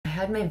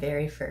had my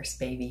very first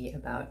baby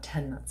about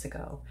 10 months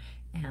ago,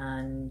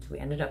 and we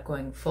ended up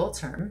going full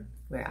term.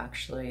 We're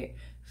actually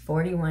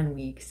 41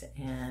 weeks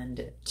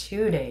and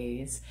 2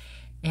 days,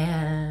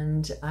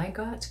 and I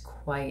got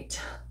quite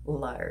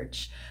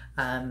large.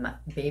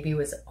 Baby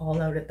was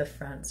all out at the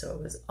front, so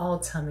it was all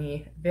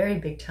tummy, very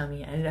big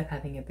tummy. I ended up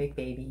having a big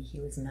baby. He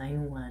was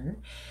 9'1",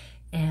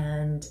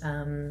 and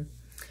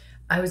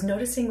I was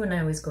noticing when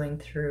I was going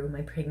through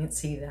my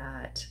pregnancy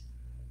that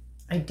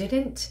I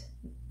didn't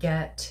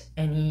get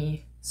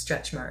any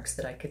stretch marks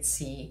that I could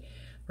see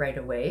right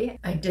away.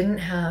 I didn't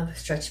have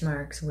stretch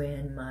marks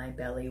when my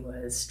belly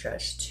was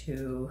stretched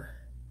to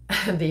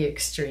the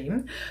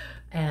extreme.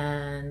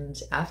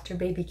 And after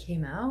baby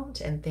came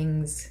out and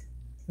things,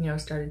 you know,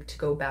 started to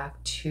go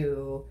back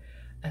to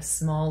a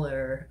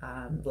smaller,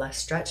 less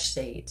stretched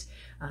state,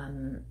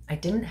 I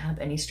didn't have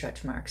any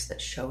stretch marks that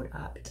showed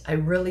up. I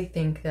really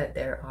think that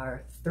there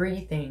are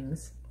three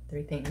things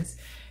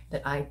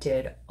that I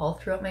did all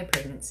throughout my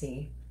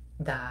pregnancy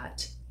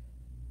that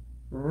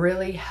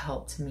really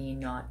helped me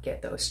not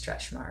get those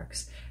stretch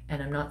marks.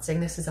 And I'm not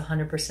saying this is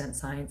 100%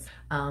 science,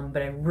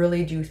 but I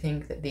really do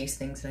think that these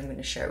things that I'm going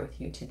to share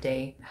with you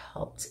today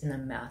helped in a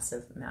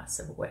massive,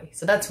 massive way.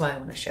 So that's why I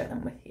want to share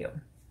them with you.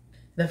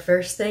 The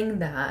first thing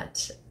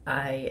that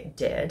I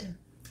did,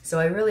 so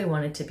I really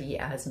wanted to be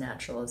as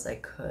natural as I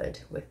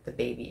could with the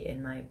baby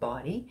in my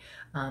body.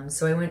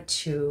 So I went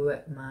to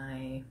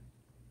my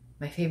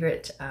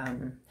favorite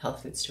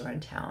health food store in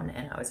town,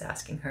 and I was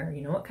asking her,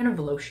 you know, what kind of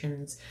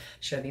lotions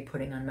should I be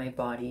putting on my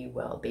body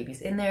while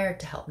baby's in there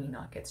to help me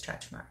not get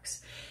stretch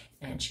marks?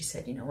 And she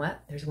said, you know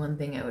what, there's one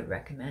thing I would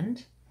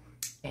recommend,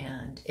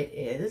 and it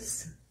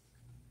is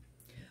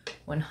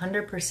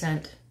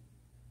 100%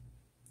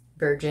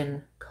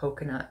 virgin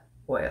coconut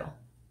oil.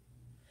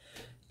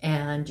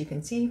 And you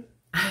can see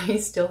I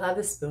still have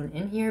the spoon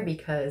in here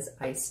because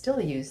I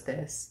still use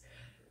this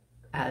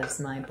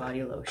as my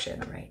body lotion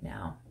right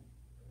now.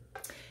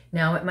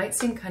 Now, it might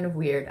seem kind of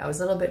weird. I was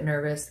a little bit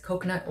nervous.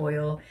 Coconut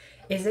oil,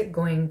 is it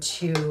going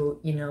to,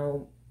 you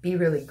know, be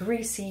really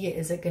greasy?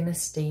 Is it going to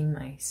stain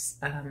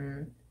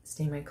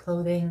my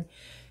clothing?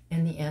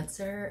 And the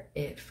answer,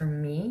 for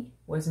me,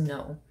 was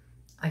no.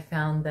 I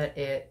found that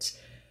it,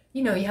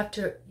 you know, you have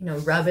to, you know,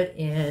 rub it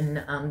in.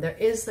 There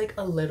is like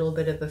a little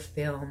bit of a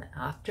film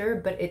after,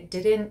 but it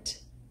didn't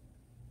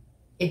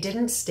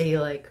stay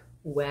like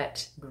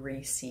wet,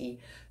 greasy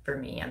for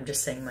me. I'm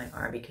just saying my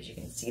arm because you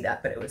can see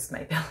that, but it was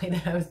my belly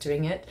that I was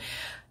doing it.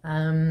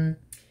 And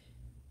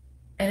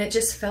it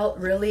just felt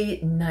really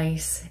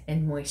nice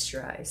and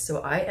moisturized. So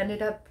I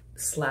ended up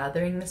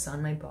slathering this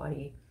on my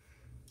body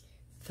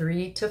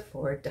 3 to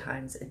 4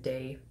 times a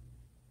day,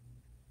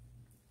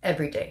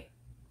 every day,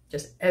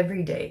 just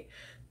every day.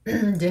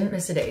 Didn't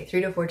miss a day,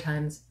 3 to 4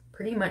 times,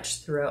 pretty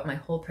much throughout my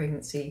whole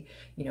pregnancy.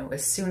 You know,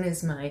 as soon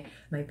as my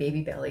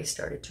baby belly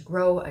started to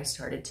grow, I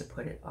started to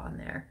put it on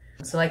there.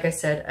 So like I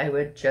said, I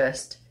would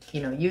just,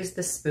 you know, use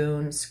the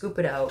spoon, scoop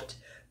it out,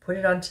 put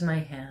it onto my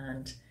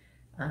hand.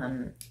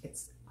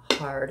 It's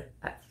hard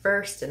at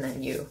first, and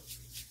then you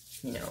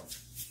know,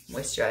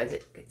 moisturize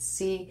it, you can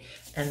see,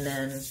 and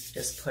then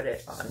just put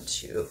it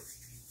onto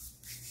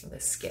the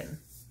skin.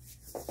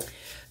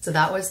 So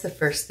that was the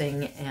first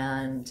thing,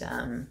 and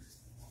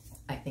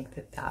I think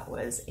that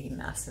was a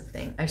massive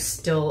thing. I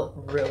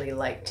still really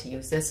like to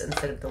use this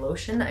instead of the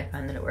lotion. I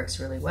find that it works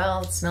really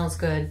well, it smells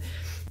good,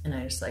 and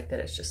I just like that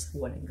it's just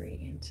one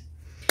ingredient.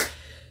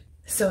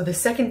 So the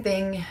second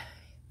thing,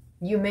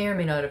 you may or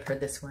may not have heard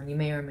this one, you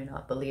may or may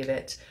not believe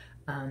it.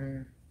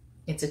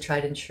 It's a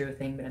tried and true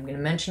thing, but I'm going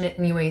to mention it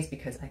anyways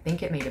because I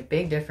think it made a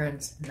big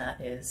difference, and that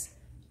is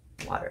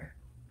water.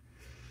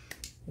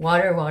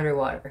 Water, water,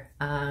 water.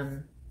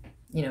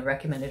 You know,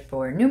 recommended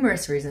for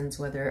numerous reasons,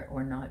 whether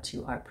or not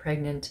you are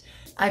pregnant.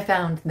 I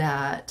found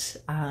that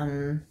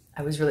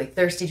I was really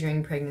thirsty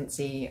during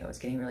pregnancy. I was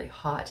getting really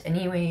hot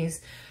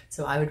anyways,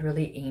 so I would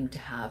really aim to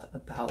have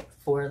about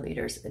 4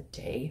 liters a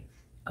day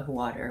of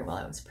water while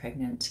I was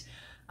pregnant.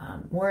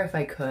 More if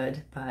I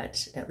could,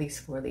 but at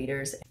least 4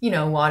 liters. You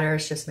know, water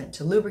is just meant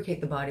to lubricate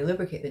the body,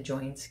 lubricate the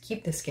joints,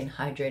 keep the skin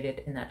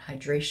hydrated, and that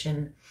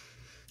hydration,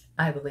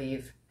 I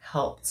believe,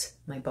 helped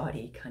my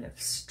body kind of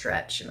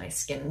stretch and my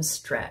skin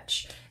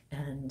stretch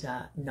and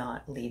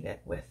not leave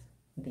it with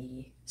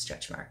the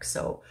stretch marks.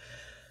 So,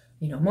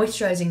 you know,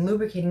 moisturizing,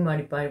 lubricating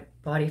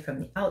body from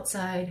the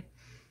outside,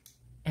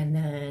 and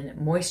then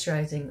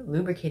moisturizing,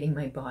 lubricating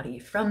my body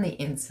from the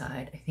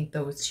inside. I think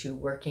those two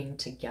working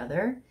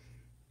together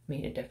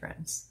made a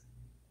difference.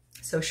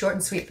 So short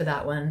and sweet for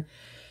that one.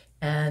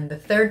 And the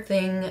third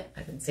thing,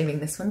 I've been saving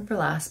this one for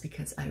last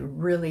because I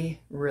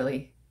really,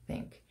 really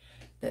think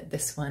that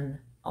this one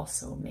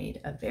also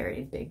made a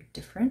very big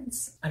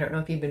difference. I don't know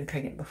if you've been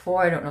pregnant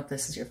before. I don't know if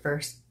this is your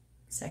first,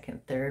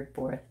 second, third,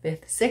 fourth,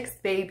 fifth,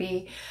 sixth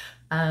baby.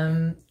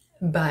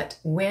 But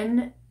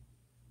when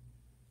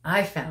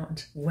I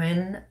found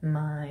when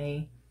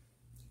my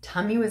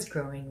tummy was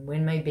growing,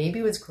 when my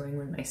baby was growing,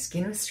 when my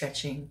skin was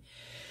stretching,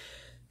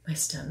 my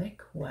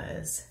stomach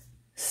was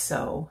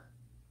so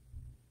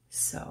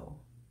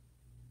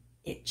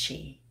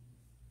itchy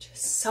to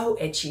just so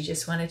itchy.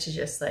 Just wanted to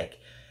just like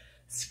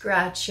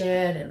scratch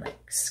it and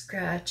like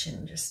scratch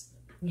and just,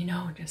 you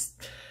know,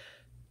 just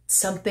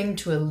something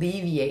to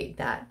alleviate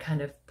that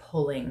kind of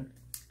pulling.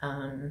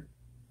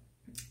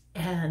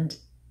 And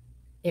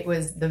it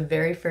was the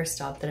very first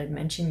stop that I'd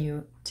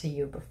mentioned to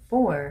you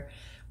before,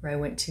 where I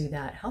went to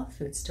that health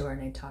food store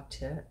and I talked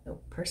to the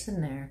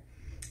person there.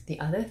 The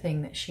other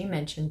thing that she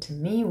mentioned to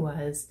me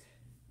was,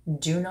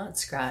 do not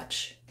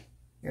scratch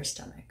your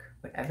stomach.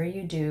 Whatever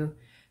you do,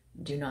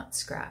 do not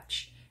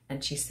scratch.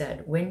 And she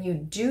said, when you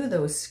do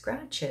those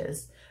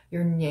scratches,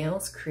 your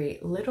nails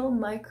create little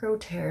micro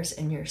tears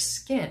in your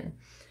skin.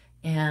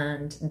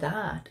 And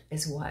that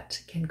is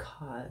what can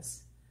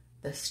cause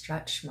the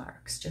stretch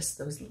marks, just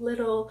those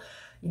little,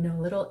 you know,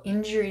 little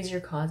injuries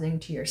you're causing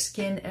to your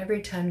skin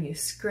every time you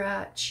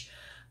scratch.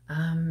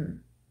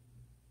 And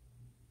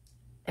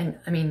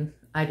I mean,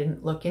 I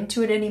didn't look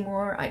into it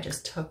anymore. I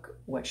just took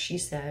what she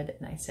said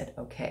and I said,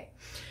 okay.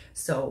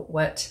 So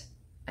what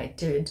I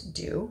did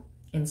do,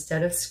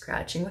 instead of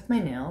scratching with my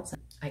nails,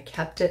 I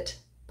kept it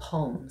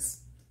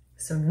palms.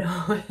 So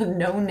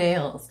no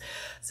nails.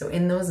 So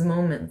in those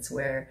moments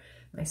where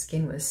my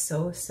skin was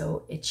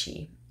so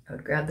itchy, I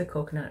would grab the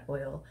coconut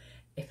oil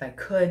if I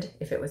could,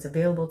 if it was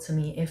available to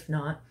me, if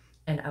not,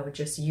 and I would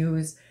just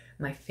use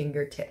my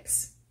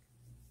fingertips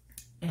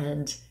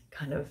and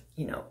kind of,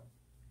 you know,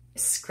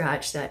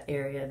 scratch that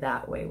area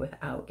that way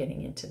without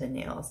getting into the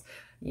nails.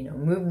 You know,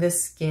 move the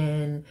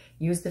skin,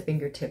 use the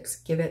fingertips,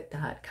 give it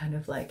that kind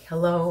of like,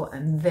 hello,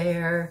 I'm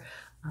there,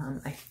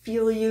 I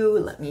feel you,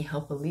 let me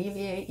help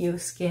alleviate you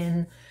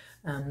skin,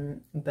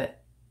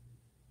 but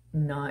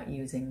not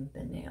using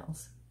the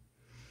nails.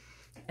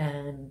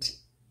 And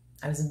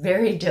I was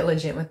very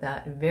diligent with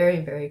that,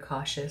 very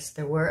cautious.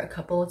 There were a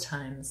couple of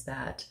times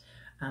that,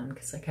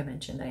 because like I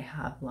mentioned, I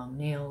have long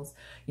nails,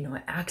 you know,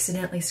 I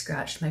accidentally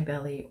scratched my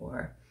belly,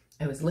 or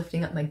I was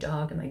lifting up my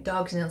dog and my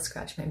dog's nail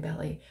scratched my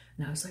belly,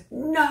 and I was like,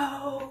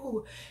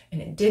 no!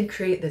 And it did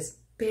create this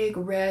big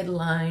red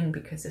line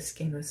because the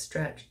skin was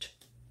stretched.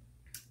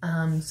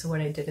 So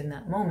what I did in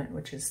that moment,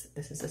 which is,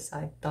 this is a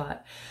side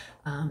thought,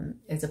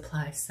 is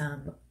apply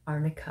some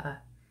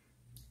arnica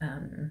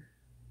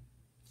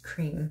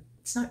cream.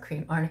 It's not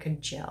cream, arnica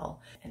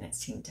gel, and it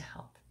seemed to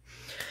help.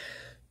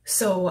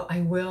 So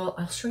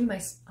I'll show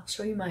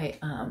you my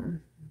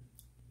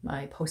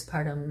my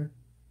postpartum.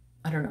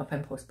 I don't know if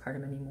I'm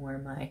postpartum anymore.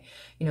 My,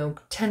 you know,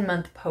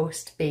 10-month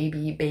post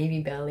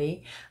baby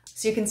belly.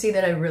 So you can see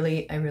that I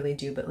really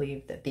do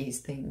believe that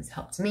these things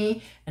helped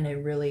me, and I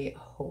really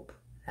hope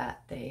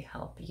that they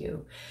help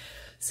you.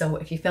 So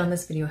if you found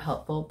this video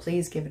helpful,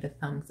 please give it a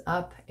thumbs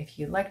up. If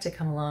you'd like to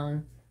come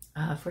along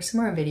for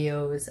some more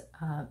videos,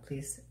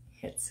 please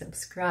hit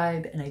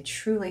subscribe, and I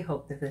truly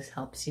hope that this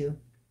helps you,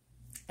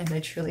 and I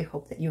truly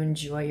hope that you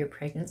enjoy your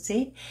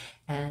pregnancy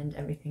and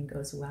everything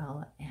goes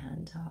well,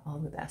 and all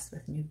the best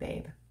with new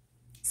babe.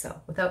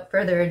 So without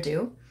further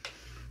ado,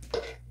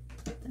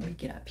 let me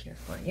get up here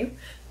for you.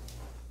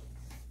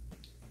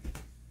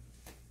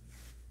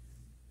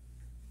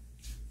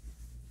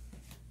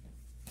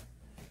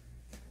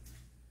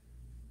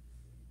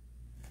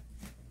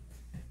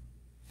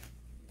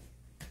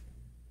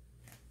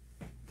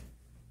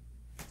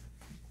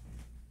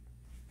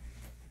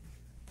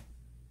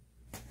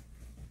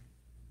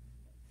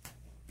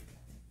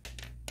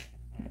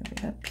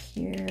 Up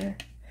here,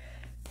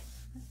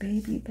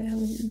 baby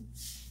belly.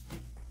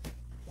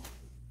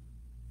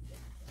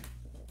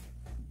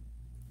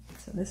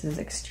 So this is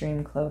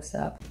extreme close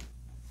up.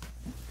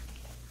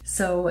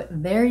 So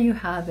there you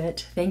have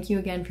it. Thank you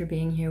again for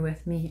being here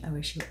with me. I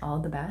wish you all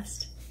the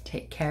best.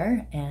 Take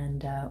care,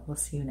 and we'll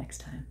see you next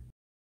time.